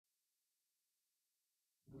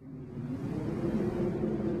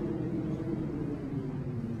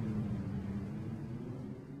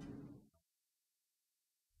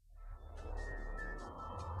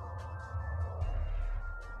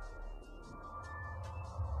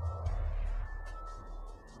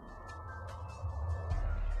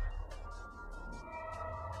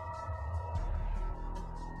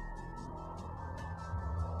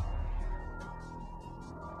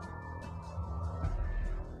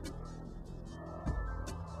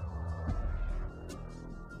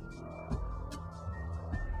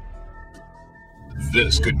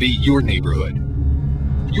This could be your neighborhood,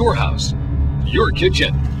 your house, your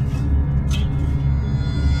kitchen.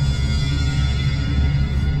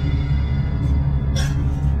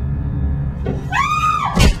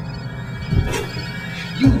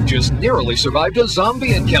 You just narrowly survived a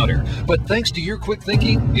zombie encounter, but thanks to your quick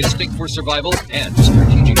thinking, instinct for survival, and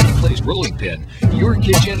strategically placed rolling pin, your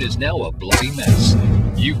kitchen is now a bloody mess.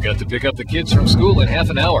 You've got to pick up the kids from school in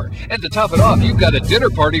half an hour, and to top it off, you've got a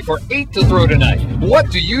dinner party for 8 to throw tonight.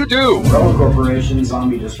 What do you do? Umbrella Corporation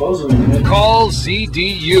Zombie Disposal Unit. Call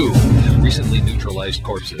CDU. Recently neutralized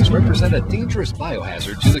corpses represent a dangerous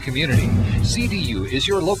biohazard to the community. CDU is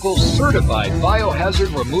your local certified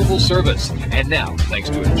biohazard removal service. And now,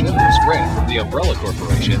 thanks to a generous grant from the Umbrella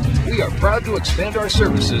Corporation, we are proud to expand our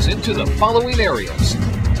services into the following areas.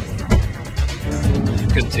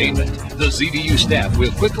 Containment. The CDU staff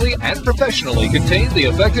will quickly and professionally contain the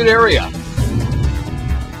affected area.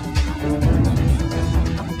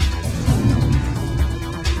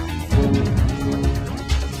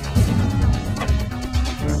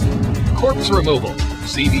 Corpse removal.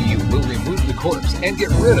 CDU will remove the corpse and get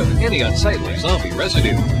rid of any unsightly zombie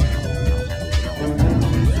residue.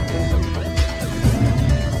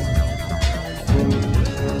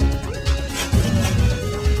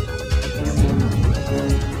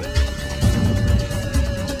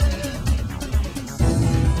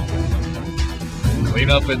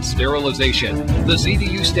 Cleanup and sterilization. The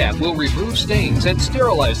CDU staff will remove stains and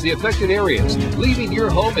sterilize the affected areas, leaving your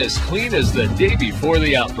home as clean as the day before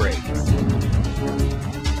the outbreak.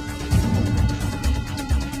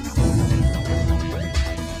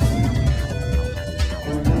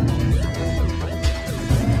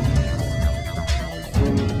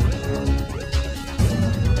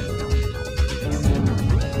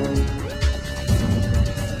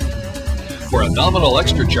 For a nominal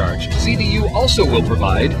extra charge, CDU also will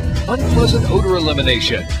provide unpleasant odor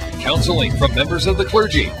elimination, counseling from members of the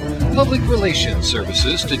clergy, public relations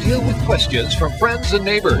services to deal with questions from friends and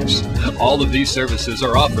neighbors. All of these services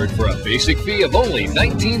are offered for a basic fee of only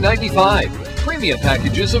 $19.95. Premium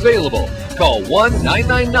packages available. Call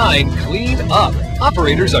 1-999-CLEAN-UP.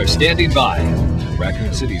 Operators are standing by.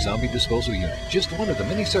 Raccoon City Zombie Disposal Unit, just one of the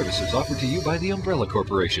many services offered to you by the Umbrella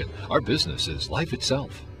Corporation. Our business is life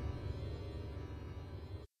itself.